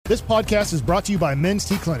This podcast is brought to you by Men's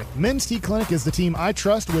T Clinic. Men's T Clinic is the team I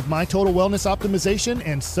trust with my total wellness optimization,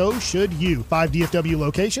 and so should you. 5 DFW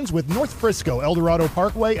locations with North Frisco, El Dorado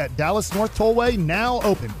Parkway at Dallas North Tollway now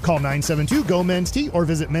open. Call 972-GO-MEN'S-T or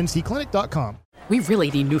visit mensteclinic.com. We really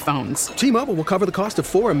need new phones. T-Mobile will cover the cost of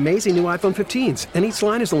 4 amazing new iPhone 15s, and each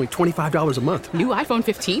line is only $25 a month. New iPhone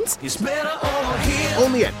 15s? It's better over here.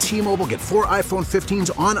 Only at T-Mobile, get 4 iPhone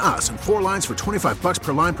 15s on us and 4 lines for $25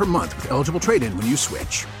 per line per month with eligible trade-in when you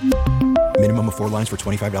switch. Minimum of 4 lines for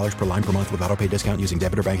 $25 per line per month with autopay discount using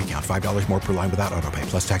debit or bank account. $5 more per line without autopay,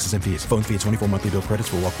 plus taxes and fees. Phone fee at 24 monthly bill credits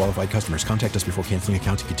for well-qualified customers. Contact us before canceling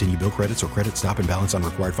account to continue bill credits or credit stop and balance on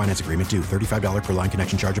required finance agreement due. $35 per line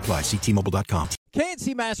connection charge applies. See T-Mobile.com.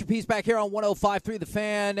 KNC Masterpiece back here on 105.3 The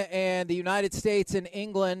Fan, and the United States and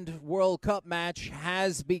England World Cup match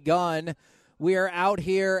has begun. We are out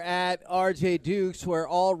here at RJ Dukes, where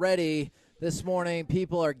already this morning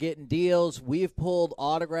people are getting deals. We've pulled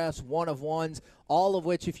autographs, one-of-ones, all of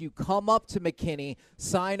which, if you come up to McKinney,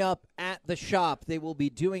 sign up at the shop, they will be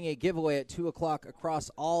doing a giveaway at 2 o'clock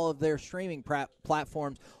across all of their streaming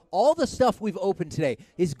platforms. All the stuff we've opened today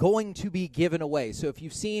is going to be given away. So if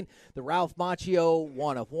you've seen the Ralph Macchio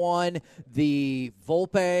 1-of-1, the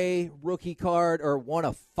Volpe rookie card, or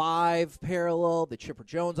 1-of-5 parallel, the Chipper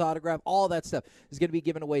Jones autograph, all that stuff is going to be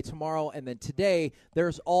given away tomorrow. And then today,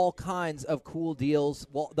 there's all kinds of cool deals.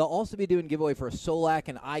 Well, they'll also be doing a giveaway for Solak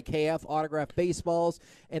and IKF autographed baseballs.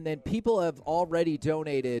 And then people have already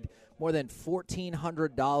donated more than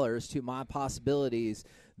 $1,400 to My Possibilities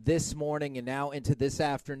this morning and now into this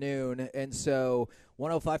afternoon. And so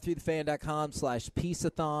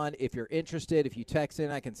 1053thefan.com/peaceathon. If you're interested, if you text in,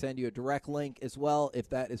 I can send you a direct link as well if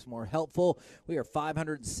that is more helpful. We are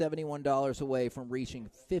 $571 away from reaching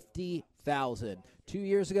 50,000. 2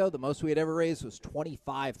 years ago, the most we had ever raised was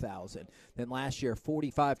 25,000. Then last year,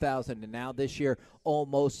 45,000, and now this year,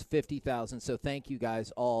 almost 50,000. So thank you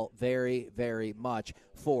guys all very, very much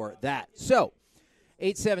for that. So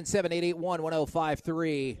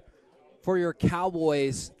 877-881-1053 for your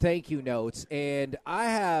Cowboys thank you notes. And I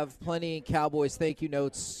have plenty Cowboys thank you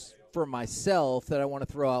notes for myself that I want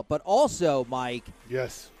to throw out. But also, Mike,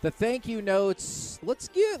 yes, the thank you notes, let's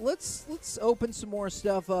open some more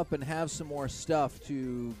stuff up and have some more stuff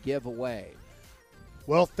to give away.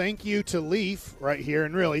 Well, thank you to Leaf right here,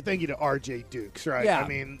 and really thank you to RJ Dukes, right? Yeah, I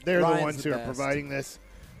mean, they're Ryan's the ones who the are best. providing this.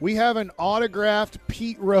 We have an autographed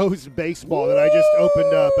Pete Rose baseball that I just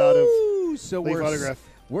opened up out of Leaf Autograph.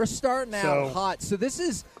 We're starting out hot. So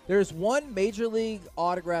there's one Major League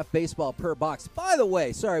autographed baseball per box. By the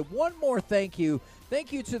way, one more thank you.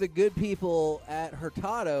 Thank you to the good people at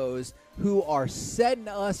Hurtado's who are setting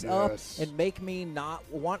us up and makes me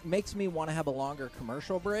want to have a longer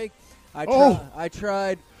commercial break. I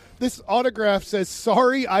tried. This autograph says,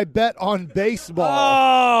 "Sorry, I bet on baseball."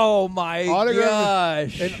 Oh, my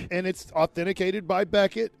gosh. And it's authenticated by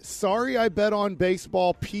Beckett. "Sorry, I bet on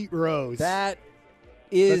baseball, Pete Rose." That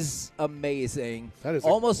is amazing. That is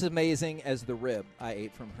almost amazing as the rib I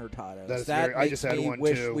ate from Hurtado's. I just had one,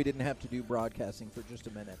 wish too. we didn't have to do broadcasting for just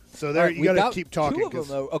a minute. So there, you got to keep talking. Two of them,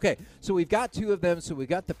 though. Okay, so we've got two of them. So we've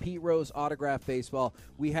got the Pete Rose autographed baseball.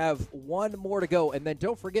 We have one more to go. And then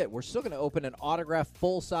don't forget, we're still going to open an autographed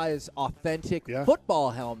full-size authentic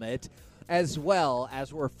football helmet, as well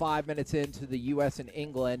as we're 5 minutes into the U.S. and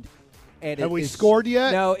England. And have we scored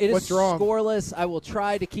yet? No, it What's is wrong? scoreless. I will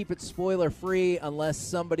try to keep it spoiler-free unless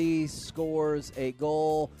somebody scores a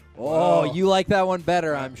goal. Oh, you like that one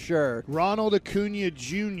better, I'm sure. Ronald Acuna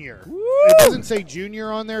Jr. It doesn't say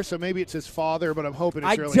Junior on there, so maybe it's his father, but I'm hoping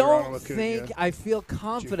it's really Ronald Acuna. I feel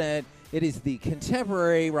confident it is the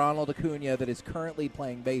contemporary Ronald Acuna that is currently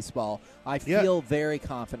playing baseball. I feel very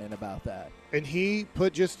confident about that. And he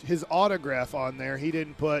put just his autograph on there. He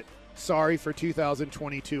didn't put, "Sorry for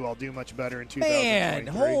 2022. I'll do much better in 2023." Man,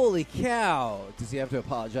 holy cow. Does he have to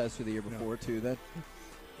apologize for the year before, too, then?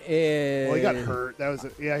 Well, he got hurt.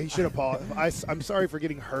 He should apologize. I'm sorry for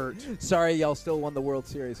getting hurt. Sorry, y'all still won the World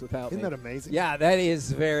Series without me. Isn't that amazing? Yeah, that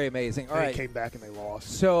is very amazing. All right. They came back and they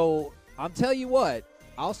lost. So, I'll tell you what.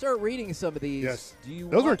 I'll start reading some of these. Yes.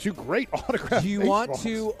 Those were two great autographs. Do you want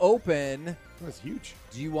to open? That's huge.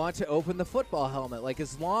 Do you want to open the football helmet? Like,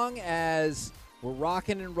 as long as we're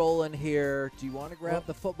rocking and rolling here, do you want to grab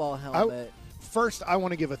the football helmet? First, I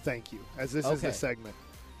want to give a thank you, as this is the segment.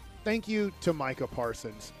 Thank you to Micah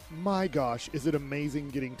Parsons. My gosh, is it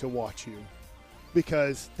amazing getting to watch you.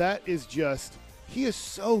 Because that is just, he is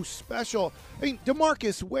so special. I mean,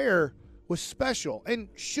 DeMarcus Ware was special and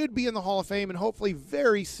should be in the Hall of Fame, and hopefully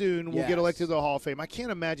very soon will get elected to the Hall of Fame. I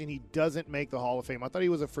can't imagine he doesn't make the Hall of Fame. I thought he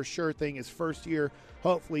was a for sure thing his first year.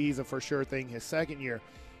 Hopefully he's a for sure thing his second year.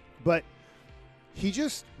 But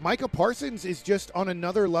Micah Parsons is just on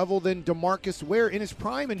another level than DeMarcus Ware in his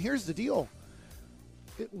prime. And here's the deal.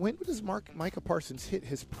 When does Micah Parsons hit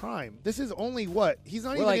his prime? This is only what? He's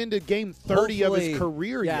not even into game 30 of his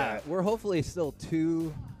career yet. We're hopefully still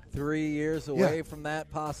 2-3 years away from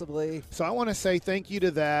that, possibly. So I want to say thank you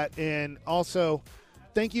to that. And also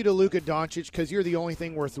thank you to Luka Doncic, because you're the only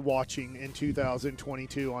thing worth watching in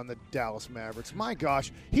 2022 on the Dallas Mavericks. My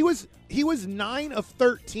gosh. He was 9 of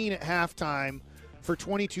 13 at halftime for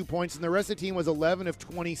 22 points, and the rest of the team was 11 of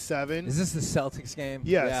 27. Is this the Celtics game?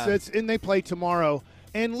 Yes, and they play tomorrow.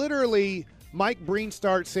 And literally, Mike Breen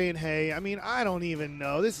starts saying, hey, I don't even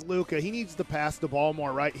know. This Luka, he needs to pass the ball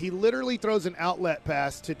more, right? He literally throws an outlet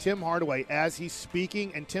pass to Tim Hardaway as he's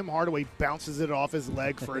speaking, and Tim Hardaway bounces it off his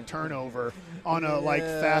leg for a turnover on a,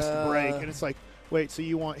 fast break. And it's like, wait, so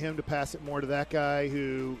you want him to pass it more to that guy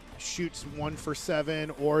who shoots 1 for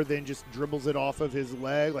 7 or then just dribbles it off of his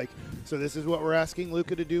leg? So this is what we're asking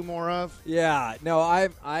Luka to do more of? Yeah, no, I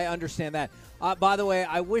understand that. By the way,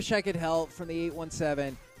 I wish I could help from the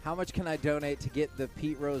 817. How much can I donate to get the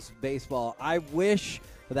Pete Rose baseball? I wish,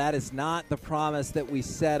 but that is not the promise that we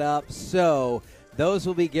set up. So those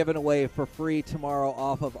will be given away for free tomorrow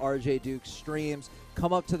off of RJ Duke's streams.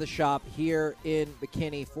 Come up to the shop here in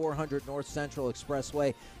McKinney, 400 North Central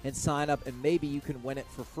Expressway, and sign up, and maybe you can win it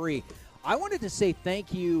for free. I wanted to say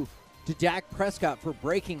thank you to Dak Prescott for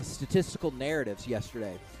breaking statistical narratives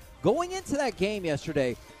yesterday. Going into that game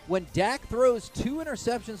yesterday, when Dak throws 2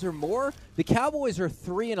 interceptions or more, the Cowboys are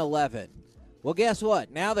 3-11. Well, guess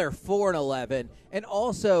what? Now they're 4-11. And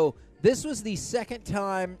also, this was the second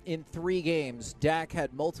time in 3 games Dak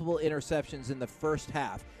had multiple interceptions in the first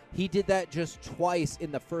half. He did that just twice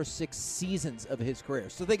in the first 6 seasons of his career.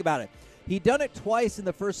 So think about it. He'd done it twice in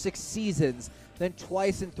the first 6 seasons, then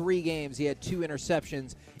twice in 3 games he had 2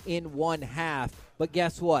 interceptions in 1 half. But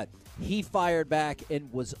guess what? He fired back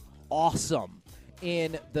and was awesome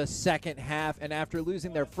in the second half. And after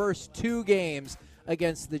losing their first 2 games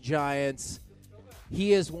against the Giants,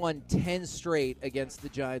 he has won 10 straight against the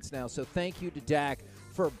Giants now. So thank you to Dak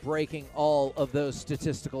for breaking all of those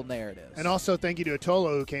statistical narratives. And also thank you to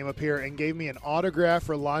Atolo, who came up here and gave me an autographed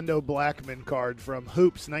Rolando Blackman card from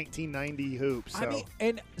Hoops, 1990 Hoops. So.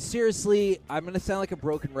 And seriously, I'm going to sound like a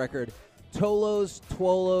broken record. Tolos,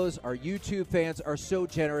 Twolos, our YouTube fans are so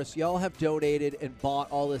generous. Y'all have donated and bought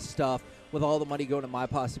all this stuff with all the money going to My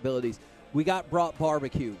Possibilities. We got brought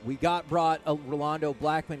barbecue. We got brought a Rolando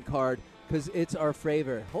Blackman card because it's our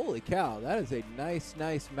favorite. Holy cow, that is a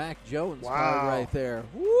nice Mac Jones card right there.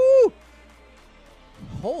 Woo!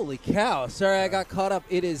 Holy cow. Sorry, I got caught up.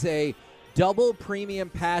 It is a double premium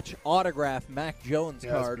patch autograph Mac Jones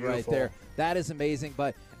card right there. That is amazing,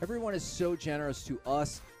 but everyone is so generous to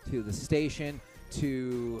us, to the station,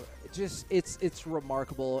 to just it's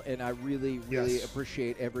remarkable, and I really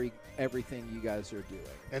appreciate everything you guys are doing.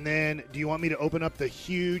 And then, do you want me to open up the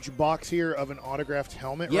huge box here of an autographed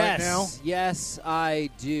helmet right now? Yes, I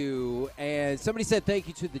do. And somebody said thank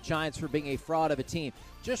you to the Giants for being a fraud of a team.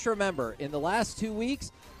 Just remember, in the last 2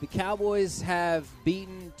 weeks, the Cowboys have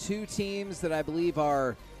beaten 2 teams that I believe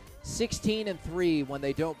are 16-3 when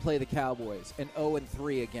they don't play the Cowboys, and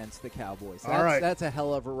 0-3 against the Cowboys. That's a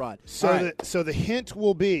hell of a run. So the hint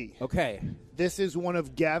will be, okay, this is one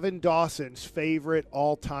of Gavin Dawson's favorite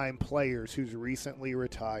all-time players who's recently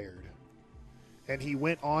retired. And he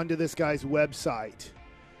went onto this guy's website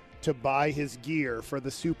to buy his gear for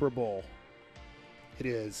the Super Bowl. It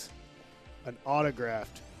is an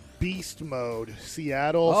autographed Beast Mode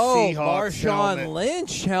Seattle Seahawks helmet. Marshawn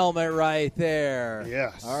Lynch helmet right there.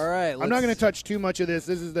 Yes. All right. I'm not going to touch too much of this.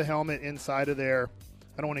 This is the helmet inside of there.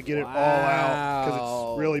 I don't want to get it all out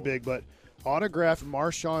because it's really big, but autographed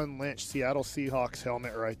Marshawn Lynch Seattle Seahawks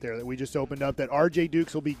helmet right there that we just opened up that RJ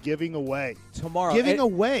Dukes will be giving away tomorrow.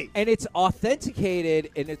 And it's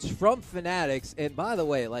authenticated, and it's from Fanatics. And by the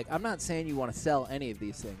way, I'm not saying you want to sell any of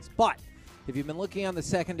these things, but if you've been looking on the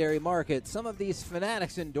secondary market, some of these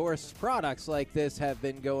Fanatics endorsed products like this have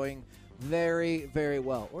been going very, very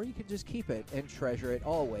well. Or you can just keep it and treasure it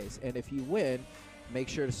always. And if you win, make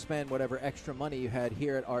sure to spend whatever extra money you had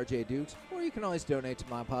here at RJ Dukes, or you can always donate to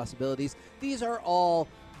My Possibilities. These are all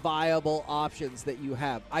viable options that you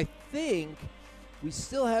have. I think we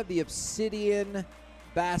still have the Obsidian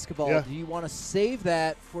basketball. Yeah. Do you want to save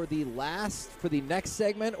that for the next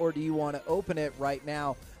segment, or do you want to open it right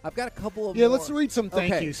now? I've got a couple of more. Let's read some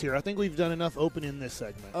thank yous here. I think we've done enough opening this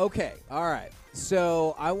segment. Okay, all right.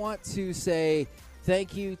 So I want to say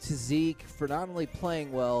thank you to Zeke for not only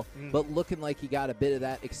playing well, but looking like he got a bit of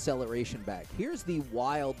that acceleration back. Here's the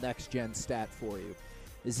wild next-gen stat for you.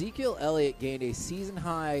 Ezekiel Elliott gained a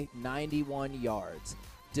season-high 91 yards.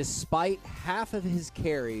 despite half of his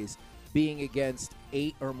carries being against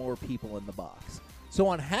 8 or more people in the box. So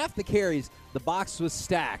on half the carries, the box was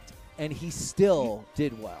stacked, and he still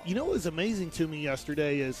did well. You know what was amazing to me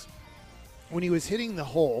yesterday is when he was hitting the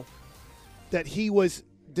hole, that he was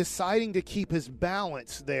deciding to keep his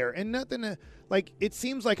balance there. And nothing to, like, it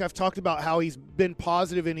seems like I've talked about how he's been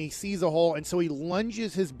positive and he sees a hole, and so he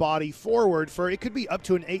lunges his body forward for, it could be up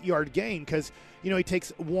to an 8-yard gain because, you know, he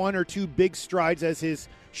takes 1 or 2 big strides as his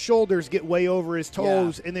shoulders get way over his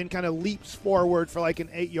toes and then kind of leaps forward for like an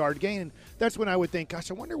 8-yard gain. And that's when I would think, gosh,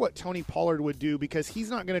 I wonder what Tony Pollard would do, because he's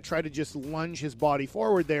not going to try to just lunge his body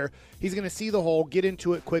forward there. He's going to see the hole, get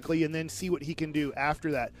into it quickly, and then see what he can do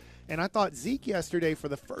after that. And I thought Zeke yesterday, for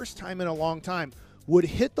the first time in a long time, would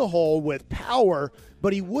hit the hole with power,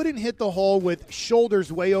 but he wouldn't hit the hole with shoulders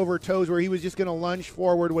way over toes where he was just going to lunge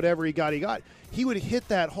forward whatever he got. He would hit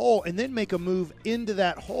that hole and then make a move into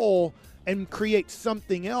that hole and create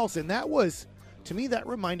something else. And that was, to me, that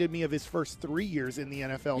reminded me of his first 3 years in the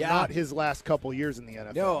NFL, not his last couple years in the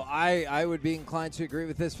NFL. No, I would be inclined to agree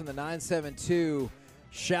with this from the 972.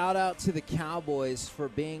 Shout out to the Cowboys for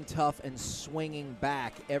being tough and swinging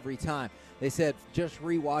back every time. They said, just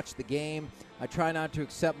rewatch the game. I try not to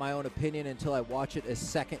accept my own opinion until I watch it a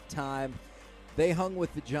second time. They hung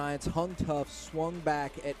with the Giants, hung tough, swung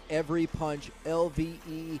back at every punch.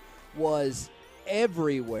 LVE was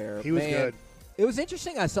everywhere. He was good. It was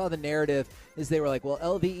interesting. I saw the narrative is they were like, well,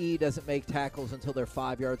 LVE doesn't make tackles until they're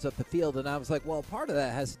 5 yards up the field. And I was like, well, part of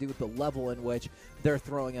that has to do with the level in which they're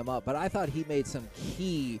throwing him up. But I thought he made some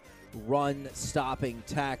key run-stopping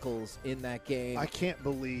tackles in that game. I can't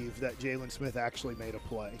believe that Jalen Smith actually made a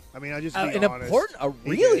play. I mean, I just be honest. A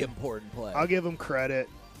really important play. I'll give him credit.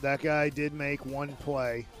 That guy did make one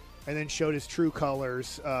play and then showed his true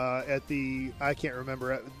colors at the, I can't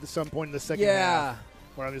remember, at some point in the second half.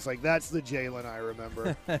 Where I'm just like, that's the Jalen I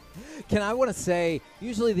remember. I want to say,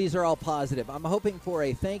 usually these are all positive. I'm hoping for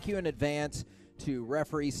a thank you in advance to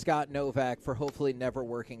referee Scott Novak for hopefully never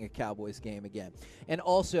working a Cowboys game again. And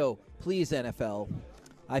also, please, NFL,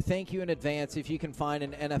 I thank you in advance if you can find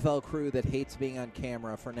an NFL crew that hates being on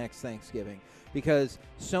camera for next Thanksgiving. Because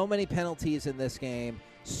so many penalties in this game,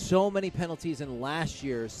 so many penalties in last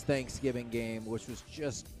year's Thanksgiving game, which was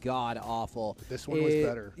just god-awful. This one was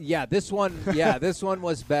better. Yeah, this one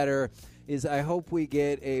was better. I hope we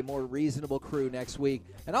get a more reasonable crew next week.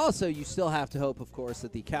 And also, you still have to hope, of course,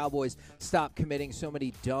 that the Cowboys stop committing so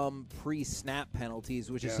many dumb pre-snap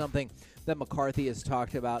penalties, which is something that McCarthy has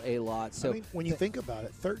talked about a lot. So, I mean, when you think about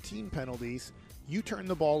it, 13 penalties. You turn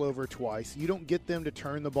the ball over twice. You don't get them to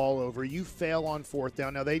turn the ball over. You fail on 4th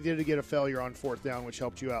down. Now, they did get a failure on 4th down, which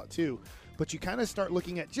helped you out too. But you kind of start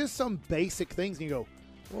looking at just some basic things, and you go,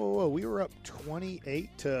 whoa, we were up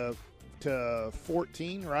 28 to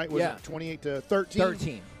 14, right? Was it 28 to 13?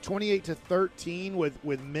 13. 28 to 13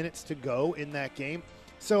 with minutes to go in that game.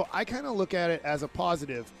 So I kind of look at it as a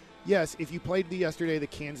positive. Yes, if you played yesterday the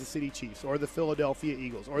Kansas City Chiefs or the Philadelphia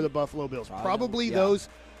Eagles or the Buffalo Bills, probably those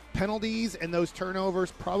penalties and those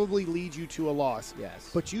turnovers probably lead you to a loss.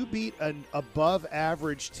 Yes. But you beat an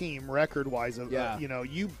above-average team record-wise.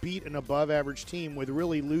 You beat an above-average team with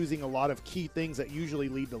really losing a lot of key things that usually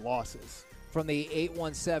lead to losses. From the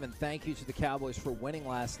 817, thank you to the Cowboys for winning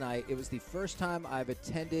last night. It was the first time I've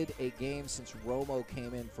attended a game since Romo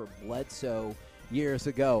came in for Bledsoe years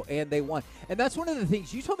ago, and they won. And that's one of the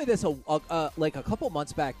things. You told me this like a couple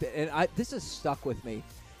months back, and this has stuck with me,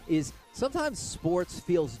 is sometimes sports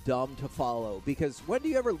feels dumb to follow, because when do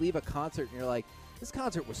you ever leave a concert and you're like, this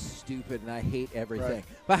concert was stupid and I hate everything? Right.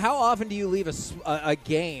 But how often do you leave a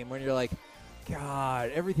game when you're like,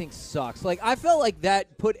 God, everything sucks? Like, I felt like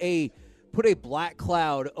that put a black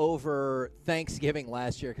cloud over Thanksgiving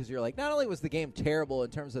last year, because you're like, not only was the game terrible in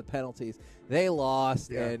terms of penalties, they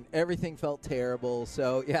lost and everything felt terrible.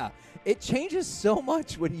 So, it changes so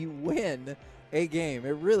much when you win a game.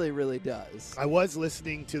 It really, really does. I was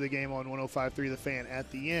listening to the game on 105.3 The Fan at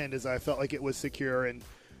the end, as I felt like it was secure, and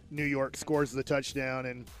New York scores the touchdown,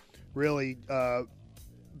 and really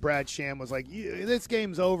Brad Sham was like, this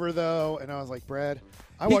game's over, though. And I was like, Brad,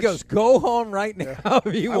 he goes, go home right now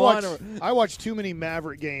if you want to. I watch too many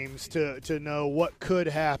Maverick games to know what could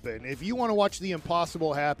happen. If you want to watch the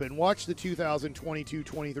impossible happen, watch the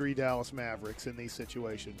 2022-23 Dallas Mavericks in these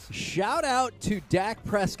situations. Shout out to Dak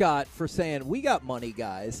Prescott for saying, we got money,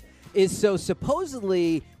 guys. So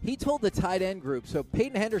supposedly he told the tight end group, so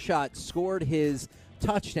Peyton Hendershot scored his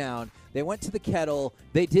touchdown. They went to the kettle.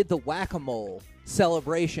 They did the whack-a-mole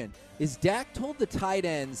celebration. Dak told the tight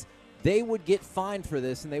ends they would get fined for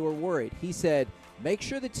this, and they were worried. He said, make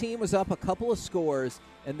sure the team was up a couple of scores,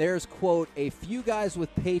 and there's, quote, a few guys with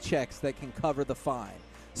paychecks that can cover the fine.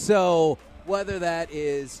 So whether that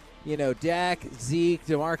is, Dak, Zeke,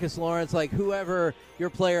 DeMarcus Lawrence, like whoever your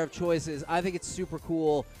player of choice is, I think it's super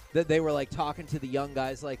cool that they were like talking to the young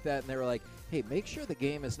guys like that, and they were like, hey, make sure the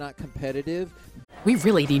game is not competitive. We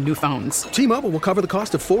really need new phones. T-Mobile will cover the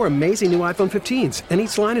cost of 4 amazing new iPhone 15s, and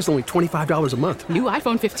each line is only $25 a month. New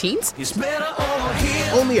iPhone 15s? It's better over here.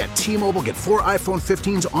 Only at T-Mobile, get 4 iPhone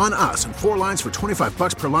 15s on us and 4 lines for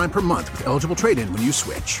 $25 per line per month with eligible trade-in when you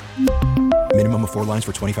switch. Minimum of 4 lines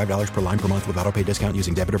for $25 per line per month with autopay discount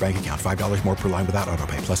using debit or bank account. $5 more per line without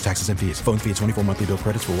autopay, plus taxes and fees. Phone fee at 24 monthly bill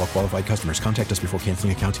credits for well-qualified customers. Contact us before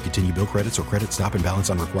canceling account to continue bill credits or credit stop and balance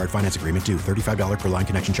on required finance agreement due. $35 per line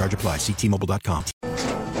connection charge applies. See T-Mobile.com.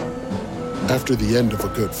 After the end of a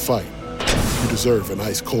good fight, you deserve an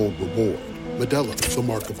ice-cold reward. Modelo is the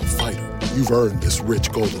mark of a fighter. You've earned this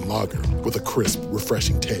rich golden lager with a crisp,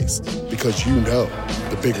 refreshing taste. Because you know,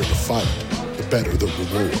 the bigger the fight, the better the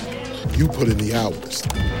reward. You put in the hours,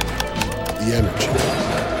 the energy,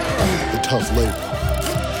 the tough labor.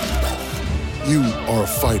 You are a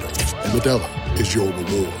fighter, and Modelo is your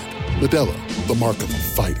reward. Modelo, the mark of a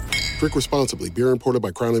fighter. Drink responsibly. Beer imported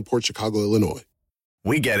by Crown Imports, Chicago, Illinois.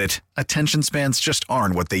 We get it. Attention spans just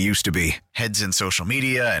aren't what they used to be. Heads in social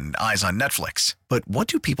media and eyes on Netflix. But what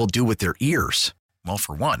do people do with their ears? Well,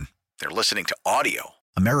 for one, they're listening to audio.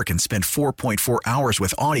 Americans spend 4.4 hours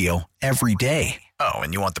with audio every day. Oh,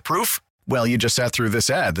 and you want the proof? Well, you just sat through this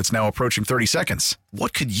ad that's now approaching 30 seconds.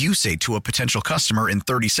 What could you say to a potential customer in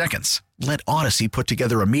 30 seconds? Let Odyssey put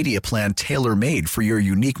together a media plan tailor-made for your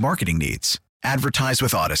unique marketing needs. Advertise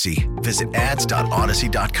with Odyssey. Visit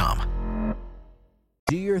ads.odyssey.com.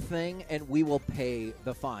 Do your thing, and we will pay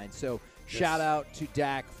the fine. So shout out to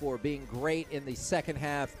Dak for being great in the second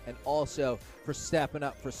half and also for stepping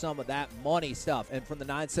up for some of that money stuff. And from the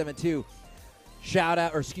 972,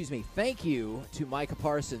 thank you to Micah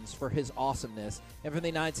Parsons for his awesomeness. And from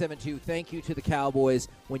the 972, thank you to the Cowboys.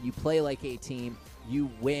 When you play like a team,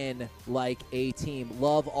 you win like a team.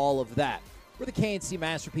 Love all of that. We're the KNC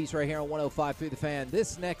Masterpiece right here on 105.3 The Fan.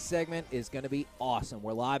 This next segment is going to be awesome.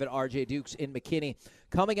 We're live at RJ Dukes in McKinney.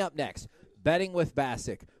 Coming up next, Betting with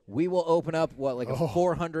Bassick. We will open up, a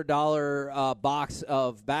 $400 box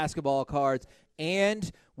of basketball cards,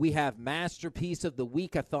 and we have Masterpiece of the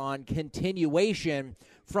Week-a-thon continuation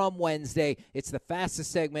from Wednesday. It's the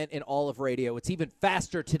fastest segment in all of radio. It's even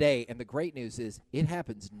faster today, and the great news is it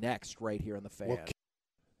happens next right here on The Fan.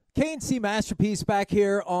 KNC Masterpiece back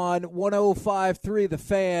here on 105.3 The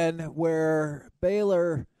Fan, where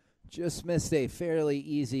Baylor just missed a fairly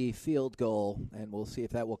easy field goal, and we'll see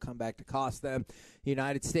if that will come back to cost them. The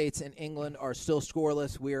United States and England are still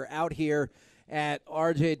scoreless. We are out here at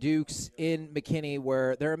RJ Dukes in McKinney,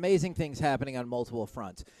 where there are amazing things happening on multiple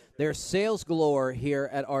fronts. There's sales galore here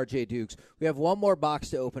at RJ Dukes. We have one more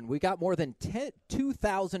box to open. We got more than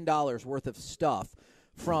 $2,000 worth of stuff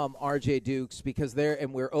from RJ Dukes because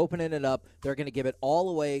we're opening it up. They're going to give it all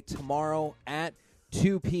away tomorrow at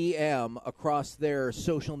 2 p.m. across their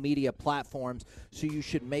social media platforms, so you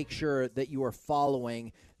should make sure that you are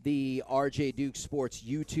following the RJ Dukes Sports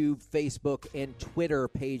YouTube, Facebook, and Twitter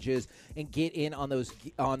pages and get in on those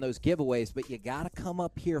giveaways. But you got to come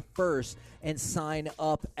up here first and sign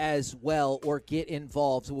up as well or get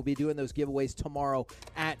involved. So we'll be doing those giveaways tomorrow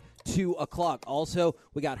at 2 o'clock. Also,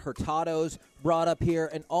 we got Hurtado's brought up here,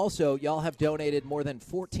 and also y'all have donated more than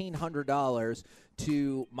 $1,400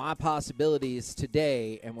 to My Possibilities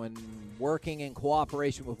today, and when working in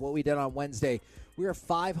cooperation with what we did on Wednesday, we are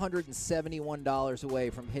 $571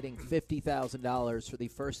 away from hitting $50,000 for the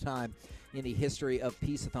first time in the history of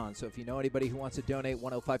Peace-a-thon. So if you know anybody who wants to donate,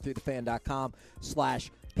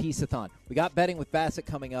 1053thefan.com/Peace-a-thon. We got Betting with Bassick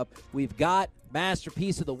coming up. We've got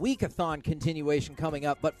Masterpiece of the Week-a-thon continuation coming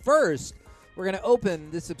up. But first, we're going to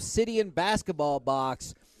open this Obsidian basketball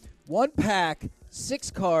box. 1 pack,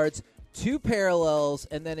 6 cards, 2 parallels,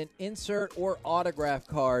 and then an insert or autograph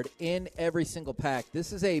card in every single pack.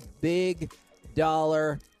 This is a big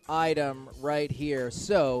dollar item right here.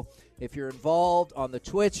 So if you're involved on the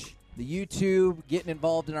Twitch, the YouTube, getting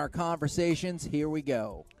involved in our conversations, here we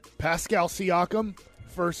go. Pascal Siakam,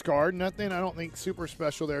 first card. Nothing, I don't think, super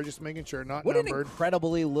special there. Just making sure, not what numbered.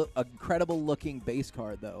 An incredible-looking base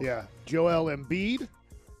card, though. Yeah. Joel Embiid,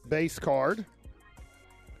 base card.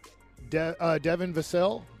 Devin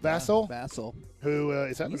Vassell, who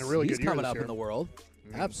is having a really good year. He's coming up in the world.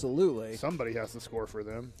 Absolutely. Somebody has to score for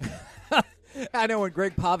them. I know when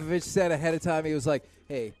Greg Popovich said ahead of time, he was like,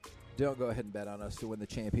 hey, don't go ahead and bet on us to win the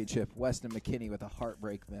championship. Weston McKinney with a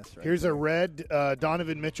heartbreak miss. Here's a red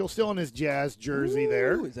Donovan Mitchell, still in his Jazz jersey.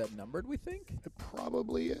 There. Is that numbered, we think? It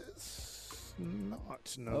probably is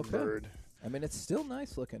not numbered. Okay. I mean, it's still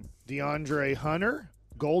nice looking. DeAndre Hunter,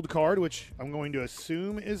 gold card, which I'm going to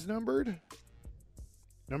assume is numbered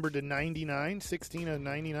to 99, 16 of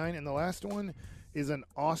 99. And the last one is an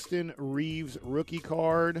Austin Reeves rookie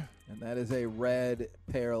card. And that is a red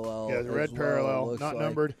parallel. Yeah, the red parallel, not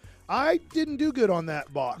numbered. I didn't do good on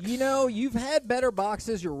that box. You know, you've had better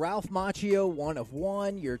boxes. Your Ralph Macchio 1 of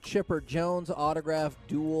 1. Your Chipper Jones autograph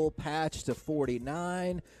dual patch to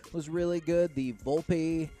 49 was really good. The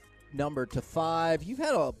Volpe number to 5. You've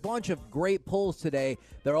had a bunch of great pulls today.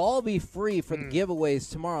 They'll all be free for the giveaways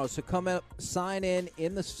tomorrow. So come up, sign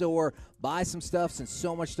in the store, buy some stuff since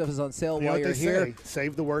so much stuff is on sale while you're here.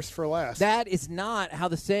 Save the worst for last. That is not how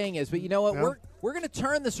the saying is. But you know what? No? We're going to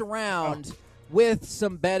turn this around with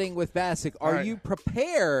some betting with Bassick. Are you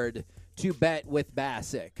prepared to bet with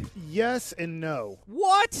Bassick? Yes and no.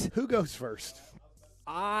 What? Who goes first?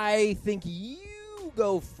 I think you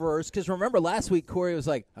go first, because remember last week Corey was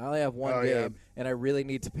like, I only have one game, and I really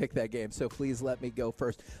need to pick that game, so please let me go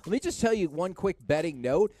first. Let me just tell you one quick betting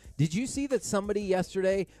note. Did you see that somebody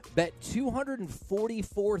yesterday bet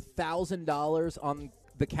 $244,000 on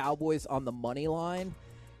the Cowboys on the money line?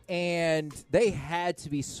 And they had to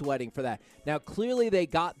be sweating for that. Now, clearly they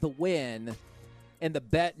got the win, and the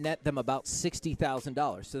bet net them about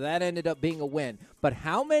 $60,000. So that ended up being a win. But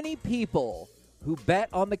how many people who bet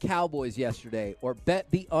on the Cowboys yesterday or bet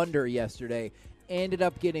the under yesterday ended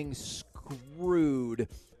up getting screwed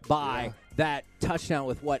by that touchdown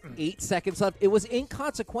with, 8 seconds left? It was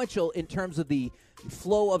inconsequential in terms of the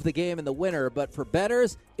flow of the game and the winner, but for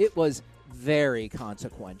bettors, it was very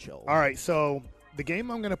consequential. All right, so the game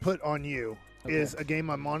I'm going to put on you is a game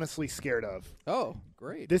I'm honestly scared of. Oh,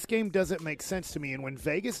 great. This game doesn't make sense to me, and when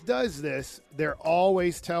Vegas does this, they're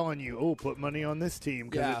always telling you, put money on this team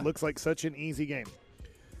because it looks like such an easy game.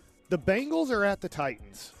 The Bengals are at the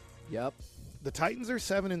Titans. Yep. The Titans are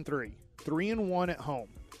 7-3, 3-1 at home.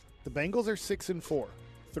 The Bengals are 6-4,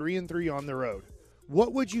 3-3 on the road.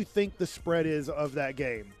 What would you think the spread is of that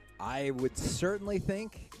game? I would certainly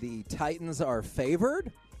think the Titans are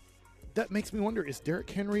favored. That makes me wonder, is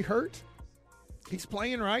Derrick Henry hurt? He's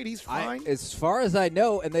playing right. He's fine. As far as I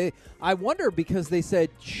know, and I wonder because they said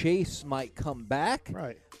Chase might come back.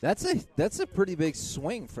 Right. That's a pretty big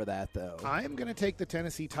swing for that, though. I am going to take the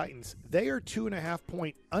Tennessee Titans. They are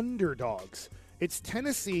 2.5-point underdogs. It's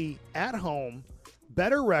Tennessee at home,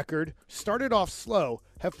 better record, started off slow,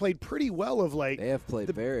 have played pretty well of late. They have played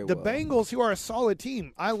very well. The Bengals, who are a solid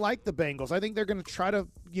team, I like the Bengals. I think they're going to try to,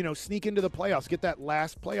 sneak into the playoffs, get that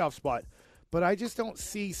last playoff spot. But I just don't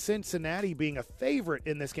see Cincinnati being a favorite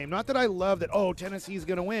in this game. Not that I love that, Tennessee's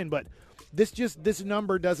going to win, but this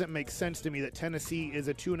number doesn't make sense to me that Tennessee is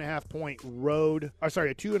a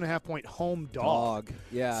 2.5-point home dog.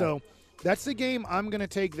 Yeah. So that's the game I'm going to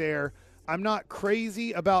take there. I'm not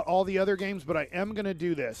crazy about all the other games, but I am going to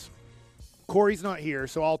do this. Corey's not here,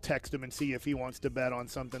 so I'll text him and see if he wants to bet on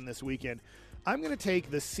something this weekend. I'm going to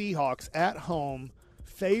take the Seahawks at home,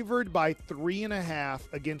 favored by 3.5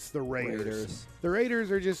 against the Raiders. The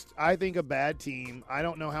Raiders are just, I think, a bad team. I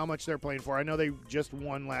don't know how much they're playing for. I know they just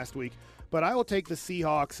won last week. But I will take the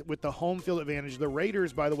Seahawks with the home field advantage. The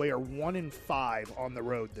Raiders, by the way, are 1-5 on the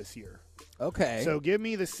road this year. Okay. So give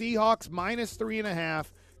me the Seahawks minus 3.5.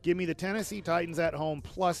 Give me the Tennessee Titans at home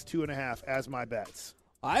plus 2.5 as my bets.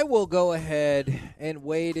 I will go ahead and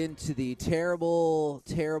wade into the terrible,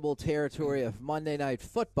 terrible territory of Monday Night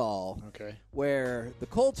Football. Okay. Where the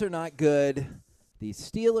Colts are not good, the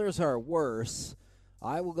Steelers are worse.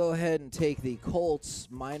 I will go ahead and take the Colts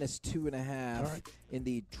minus 2.5 in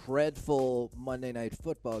the dreadful Monday Night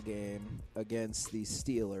Football game against the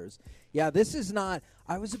Steelers. Yeah, this is not –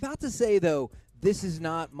 I was about to say, though, this is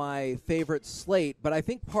not my favorite slate, but I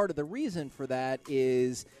think part of the reason for that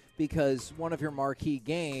is – because one of your marquee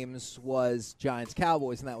games was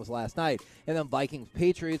Giants-Cowboys, and that was last night. And then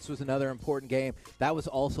Vikings-Patriots was another important game. That was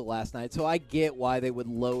also last night. So I get why they would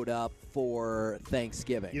load up for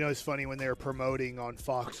Thanksgiving. It's funny when they were promoting on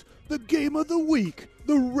Fox, the game of the week,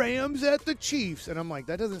 the Rams at the Chiefs. And I'm like,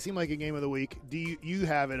 that doesn't seem like a game of the week. Do you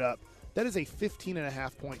have it up? That is a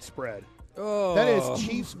 15.5-point spread. Oh. That is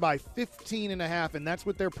Chiefs by 15.5, and that's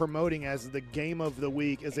what they're promoting as the game of the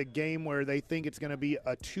week, is a game where they think it's going to be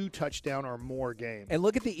a 2-touchdown or more game. And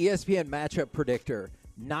look at the ESPN matchup predictor,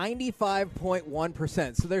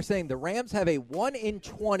 95.1%. So they're saying the Rams have a 1 in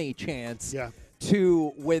 20 chance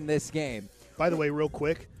to win this game. By the way, real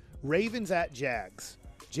quick, Ravens at Jags.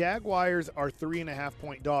 Jaguars are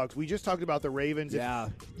 3.5-point dogs. We just talked about the Ravens. Yeah.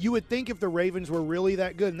 You would think if the Ravens were really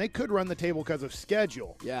that good, and they could run the table because of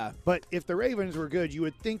schedule. Yeah. But if the Ravens were good, you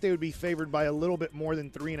would think they would be favored by a little bit more than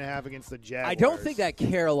 3.5 against the Jaguars. I don't think that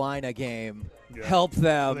Carolina game helped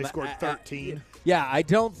them. They scored 13. Yeah, I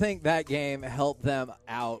don't think that game helped them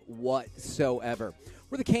out whatsoever.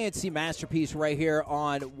 We're the KNC Masterpiece right here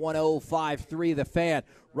on 105.3 The Fan.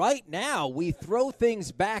 Right now, we throw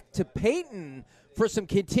things back to Peyton for some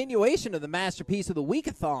continuation of the Masterpiece of the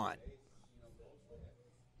Weekathon.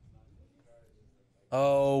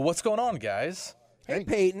 Oh, what's going on, guys? Hey,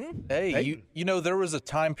 Peyton. Hey, you know, there was a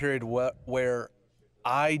time period where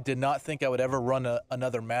I did not think I would ever run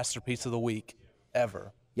another Masterpiece of the Week,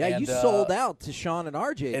 ever. Yeah, and, you sold out to Sean and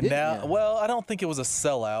RJ, and didn't now, you? well, I don't think it was a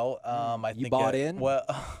sellout. I think bought in? Well,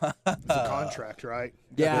 it's a contract, right?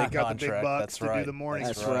 Yeah, they got the big contract. bucks That's to right. do the morning.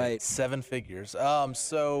 That's show. right. 7 figures.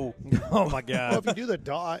 So, Oh, my God. Well, if you do the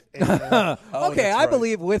dot, and, Okay, that's I right.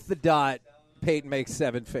 believe with the dot, Peyton makes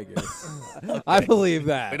 7 figures. I believe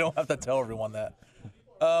that. we don't have to tell everyone that.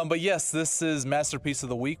 But yes, this is Masterpiece of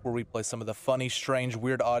the Week, where we play some of the funny, strange,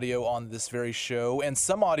 weird audio on this very show. And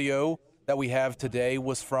some audio that we have today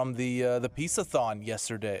was from the Pizza-thon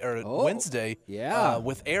yesterday, or Wednesday, yeah.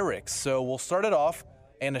 with Eric. So we'll start it off.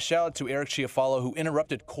 And a shout out to Eric Chiafalo, who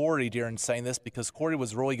interrupted Corey during saying this because Corey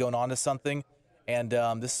was really going on to something. And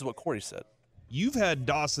this is what Corey said. You've had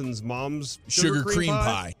Dawson's mom's sugar cream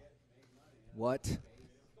pie. What?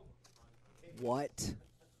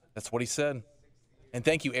 That's what he said. And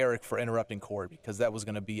thank you, Eric, for interrupting Corey, because that was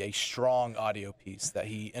going to be a strong audio piece that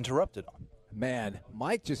he interrupted on. Man,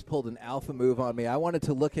 Mike just pulled an alpha move on me. I wanted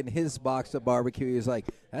to look in his box of barbecue. He was like,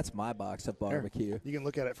 that's my box of barbecue. you can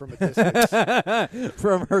look at it from a distance.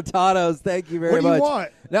 From Hurtado's. Thank you very much. What do you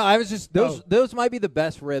want? No, I was just those might be the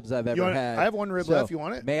best ribs I've ever had. I have one rib left. You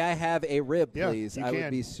want it? May I have a rib, please? you I can.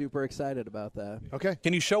 would be super excited about that. Okay.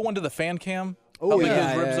 Can you show one to the fan cam? Oh, How big yeah,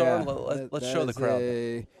 his ribs yeah. are? Let's show the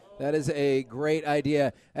crowd. That is a great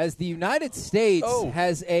idea. As the United States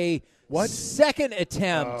has a second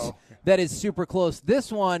attempt that is super close.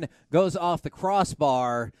 This one goes off the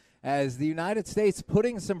crossbar as the United States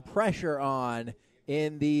putting some pressure on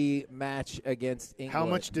in the match against England. How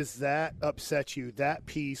much does that upset you, that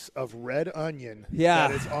piece of red onion Yeah.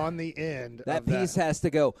 that is on the end That of piece has to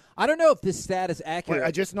go. I don't know if this stat is accurate. Wait, I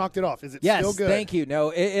just knocked it off. Is it Yes, still good? thank you.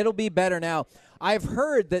 No, it'll be better now. I've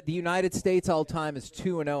heard that the United States all time is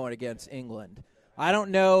 2-0 against England. I don't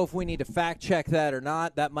know if we need to fact check that or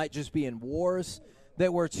not. That might just be in wars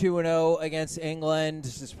that we're 2-0 against England.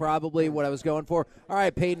 This is probably what I was going for. All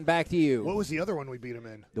right, Peyton, back to you. What was the other one we beat them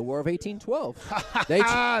in? The War of 1812.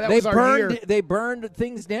 That they was our burned. year. They burned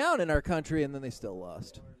things down in our country, and then they still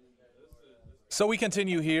lost. So we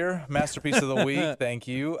continue here. Masterpiece of the Week. Thank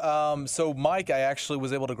you. So, Mike, I actually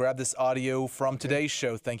was able to grab this audio from today's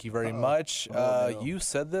show. Thank you very much. You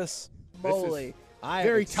said this? Moly. I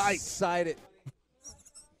very am tight. Excited.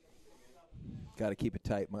 Got to keep it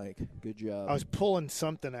tight, Mike. Good job. I was pulling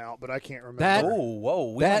something out, but I can't remember. That- Oh,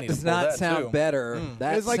 whoa. We might That need to does pull not that, sound too. better.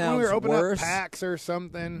 That It's like when sounds we were opening worse. up packs or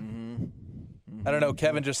something. I don't know.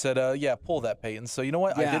 Kevin just said, yeah, pull that, Peyton. So, you know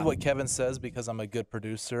what? I Yeah. did what Kevin says because I'm a good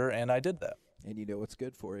producer, and I did that. And you know what's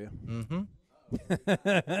good for you. All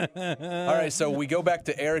right, so we go back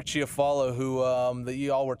to Eric Chiafalo, who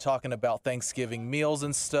you all were talking about Thanksgiving meals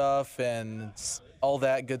and stuff and all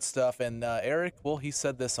that good stuff. And Eric, well, he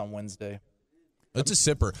said this on Wednesday. It's a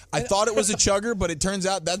sipper. I thought it was a chugger, but it turns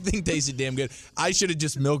out that thing tasted damn good. I should have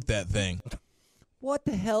just milked that thing. What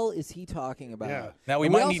the hell is he talking about? Yeah. Now, we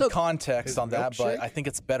And might also- need context on that, but milkshake? I think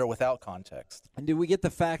it's better without context. And do we get the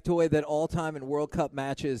factoid that all time in World Cup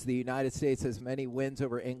matches, the United States has many wins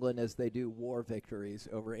over England as they do war victories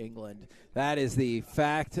over England? That is the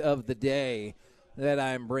fact of the day that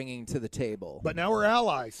I'm bringing to the table. But now we're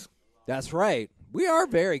allies. That's right. We are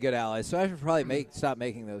very good allies, so I should probably stop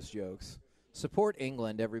making those jokes. Support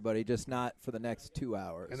England, everybody, just not for the next 2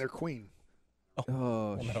 hours. And their queen.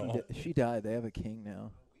 Oh, she died. They have a king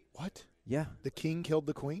now. What? Yeah. The king killed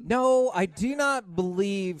the queen? No, I do not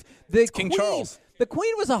believe the King queen, Charles. The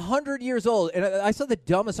queen was 100 years old, and I saw the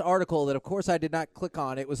dumbest article that, of course, I did not click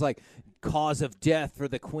on. It was like cause of death for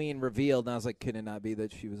the queen revealed, and I was like, can it not be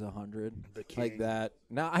that she was 100 The king. like that?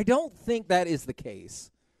 No, I don't think that is the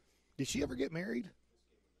case. Did she ever get married?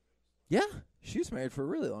 Yeah, she was married for a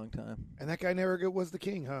really long time. And that guy never was the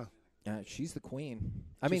king, huh? She's the queen.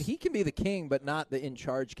 I mean, he can be the king, but not the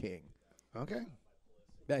in-charge king. Okay.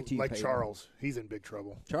 Back to you, Like Peyton. Charles. He's in big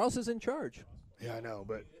trouble. Charles is in charge. Yeah, I know,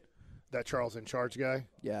 but That Charles in Charge guy?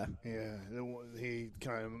 Yeah. Yeah. He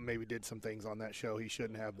kind of maybe did some things on that show he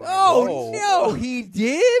shouldn't have. Oh, no, he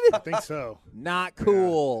did? I think so. Not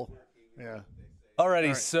cool. Yeah.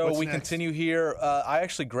 Alrighty, so what's we next? continue here. I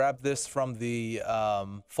actually grabbed this from the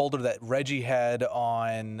folder that Reggie had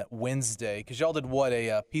on Wednesday, because y'all did what,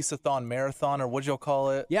 a Peace-a-thon marathon, or what'd y'all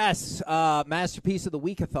call it? Yes, Masterpiece of the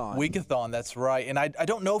Weekathon. Weekathon, that's right. And I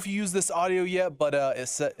don't know if you used this audio yet, but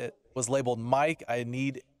it was labeled, Mike, I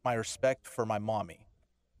need my respect for my mommy.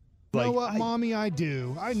 You know what, Mommy, I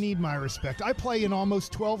do. I need my respect. I play in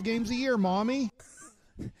almost 12 games a year, Mommy.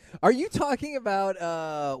 Are you talking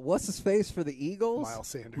about what's his face for the Eagles? Miles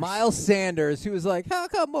Sanders. Miles Sanders, who was like, how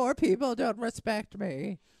come more people don't respect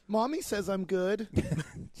me? Mommy says I'm good.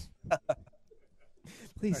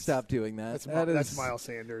 Please stop doing that. That's Miles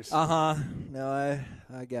Sanders. Uh-huh. No,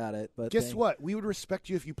 I got it. But guess what? We would respect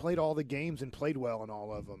you if you played all the games and played well in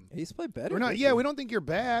all of them. He's played better. We're not. this Yeah, year. we don't think you're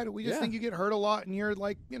bad. We just Yeah. think you get hurt a lot, and you're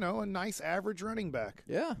like, a nice average running back.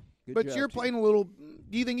 Yeah. Good But job, you're Chief. playing a little.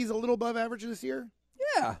 Do you think he's a little above average this year?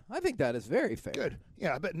 Yeah, I think that is very fair. Good.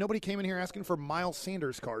 Yeah, I bet nobody came in here asking for Miles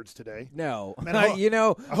Sanders cards today. No. Man, I hope you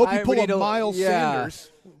pull we need a to- Miles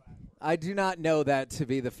Sanders. I do not know that to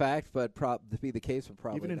be the fact, but to be the case, but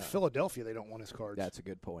probably Even in not. Philadelphia, they don't want his cards. That's a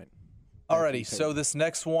good point. Alrighty, so this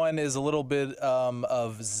next one is a little bit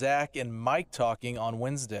of Zach and Mike talking on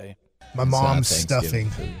Wednesday. My mom's stuffing.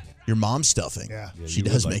 Your mom's stuffing. Yeah. She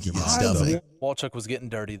does make you get stuffing. Walchuk was getting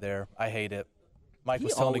dirty there. I hate it. Mike He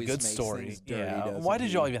was telling a always good makes story. things dirty, Yeah. doesn't Why did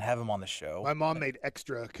he? y'all even have him on the show? My mom made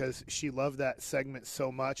extra because she loved that segment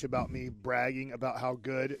so much about me bragging about how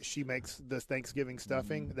good she makes the Thanksgiving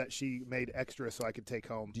stuffing that she made extra so I could take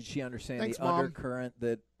home. Did she understand Thanks, the Mom. undercurrent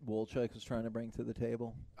that Wolchuk was trying to bring to the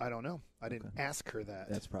table? I don't know. I didn't ask her that.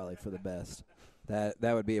 That's probably for the best. That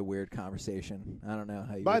would be a weird conversation. I don't know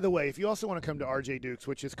how you. By the way, if you also want to come to RJ Dukes,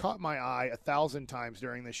 which has caught my eye 1,000 times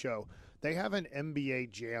during the show, they have an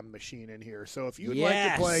NBA Jam machine in here. So if you would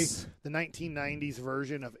like to play the 1990s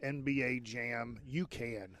version of NBA Jam, you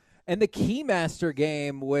can. And the Keymaster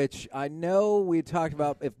game, which I know we talked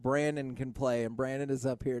about if Brandon can play, and Brandon is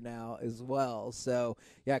up here now as well. So,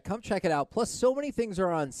 yeah, come check it out. Plus, so many things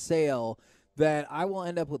are on sale that I will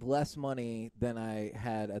end up with less money than I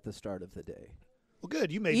had at the start of the day. Well,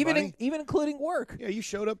 good. You made Even money. even including work. Yeah, you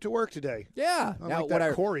showed up to work today. Yeah. Like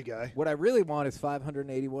that Corey guy. What I really want is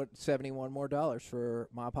 $571 more dollars for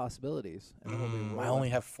my possibilities. And it'll be I rolling. only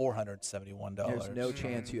have $471. There's no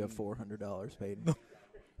chance you have $400, Peyton.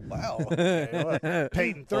 Wow. Okay,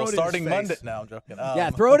 Peyton, throw it in starting his face. Monday. No, I'm joking. Yeah,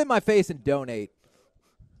 throw it in my face and donate.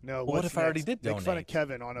 No, What what's if I already next? did Make fun donate? of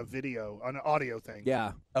Kevin on an audio thing.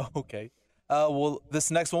 Yeah. Oh, okay. Well, this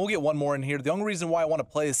next one, we'll get one more in here. The only reason why I want to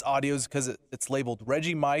play this audio is because it's labeled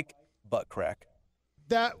Reggie Mike Butt Crack.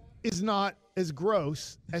 That is not as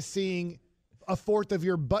gross as seeing a fourth of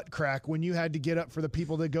your butt crack when you had to get up for the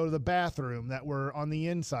people that go to the bathroom that were on the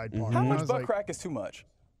inside part. How And I much was butt like, crack is too much?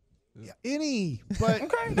 Any, but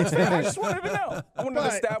Okay, that's fair. I just wanted to know. I wanted to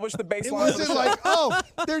But establish the baseline. it for the wasn't show. like, oh,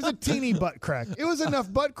 there's a teeny butt crack. It was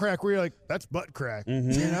enough butt crack where you're like, that's butt crack. You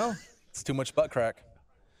know? It's too much butt crack.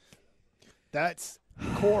 That's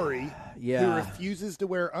Corey, who Yeah. refuses to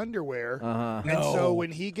wear underwear. Uh-huh. And so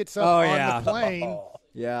when he gets up Oh, on yeah. the plane,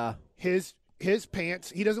 Yeah. his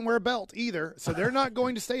pants, he doesn't wear a belt either, so they're not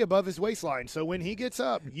going to stay above his waistline. So when he gets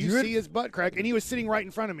up, you see his butt crack, and he was sitting right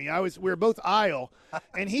in front of me. We were both aisle,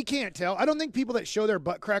 and he can't tell. I don't think people that show their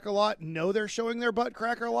butt crack a lot know they're showing their butt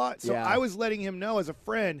crack a lot. So Yeah. I was letting him know as a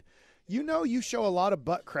friend, you show a lot of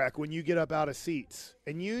butt crack when you get up out of seats,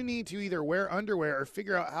 and you need to either wear underwear or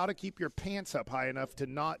figure out how to keep your pants up high enough to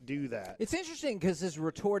not do that. It's interesting because his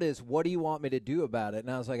retort is, what do you want me to do about it?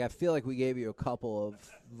 And I was like, I feel like we gave you a couple of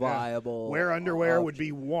viable. Wear underwear would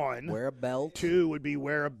be one. Wear a belt. 2 would be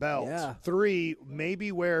wear a belt. Yeah. 3,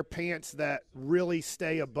 maybe wear pants that really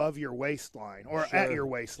stay above your waistline or at your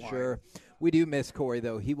waistline. Sure. We do miss Corey,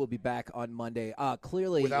 though. He will be back on Monday.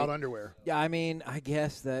 Clearly. Without underwear. Yeah, I mean, I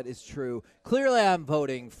guess that is true. Clearly, I'm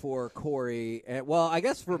voting for Corey. And, well, I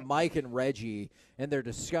guess for Mike and Reggie and their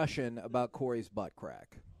discussion about Corey's butt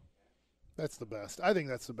crack. That's the best. I think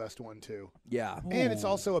that's the best one, too. Yeah. And it's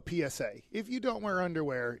also a PSA. If you don't wear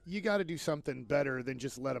underwear, you got to do something better than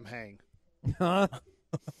just let them hang.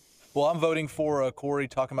 Well, I'm voting for Corey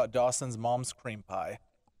talking about Dawson's mom's cream pie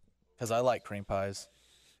because I like cream pies.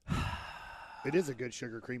 It is a good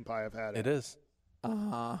sugar cream pie. I've had it. It is.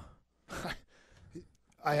 Uh-huh.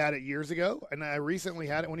 I had it years ago, and I recently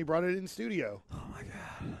had it when he brought it in studio. Oh, my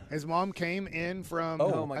God. His mom came in from,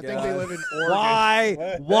 Oh, my I God. think they live in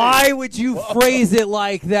Oregon. Why would you phrase it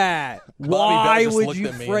like that? Why just would looked you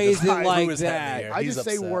at me and phrase just, it "Who like is that that? here?" I He's just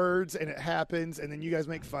say upset. words and it happens, and then you guys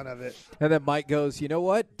make fun of it. And then Mike goes, you know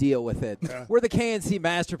what? Deal with it. Yeah. We're the KNC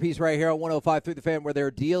Masterpiece right here on 105 through the Fan, where there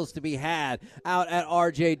are deals to be had out at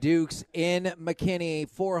RJ Dukes in McKinney,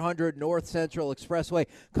 400 North Central Expressway.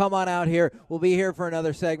 Come on out here. We'll be here for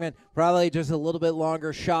another segment, probably just a little bit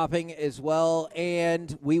longer shopping as well.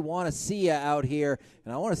 And we want to see you out here.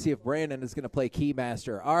 And I want to see if Brandon is going to play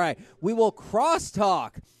Keymaster. All right. We will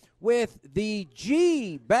crosstalk with the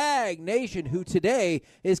G-Bag Nation, who today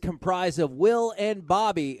is comprised of Will and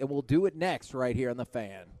Bobby, and we'll do it next right here on The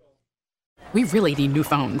Fan. We really need new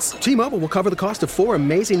phones. T-Mobile will cover the cost of 4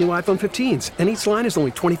 amazing new iPhone 15s, and each line is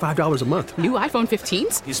only $25 a month. New iPhone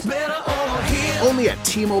 15s? It's better over here. Only at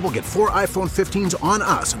T-Mobile, get 4 iPhone 15s on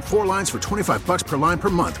us and 4 lines for $25 per line per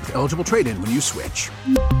month with eligible trade-in when you switch.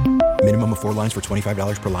 Minimum of 4 lines for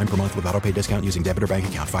 $25 per line per month with autopay discount using debit or bank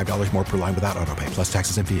account. $5 more per line without autopay, plus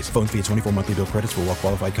taxes and fees. Phone fee at 24 monthly bill credits for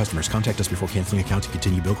well-qualified customers. Contact us before canceling account to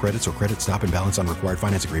continue bill credits or credit stop and balance on required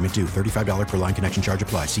finance agreement due. $35 per line connection charge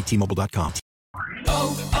applies. See T-Mobile.com.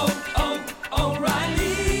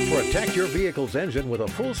 Protect your vehicle's engine with a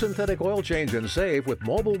full synthetic oil change and save with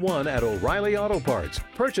Mobil 1 at O'Reilly Auto Parts.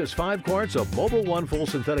 Purchase 5 quarts of Mobil 1 full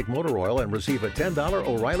synthetic motor oil and receive a $10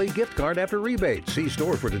 O'Reilly gift card after rebate. See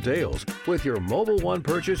store for details. With your Mobil 1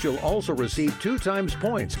 purchase, you'll also receive 2 times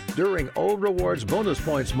points during O Rewards Bonus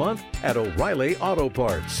Points Month at O'Reilly Auto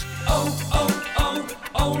Parts.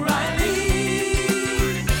 O'Reilly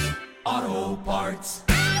Auto Parts.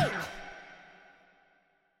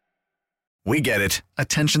 We get it.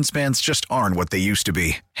 Attention spans just aren't what they used to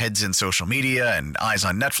be. Heads in social media and eyes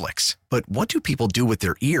on Netflix. But what do people do with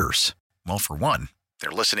their ears? Well, for one, they're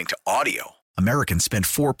listening to audio. Americans spend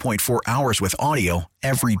 4.4 hours with audio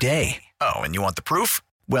every day. Oh, and you want the proof?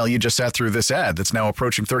 Well, you just sat through this ad that's now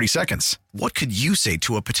approaching 30 seconds. What could you say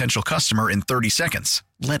to a potential customer in 30 seconds?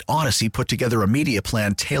 Let Odyssey put together a media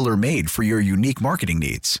plan tailor-made for your unique marketing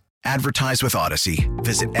needs. Advertise with Odyssey.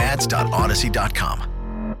 Visit ads.odyssey.com.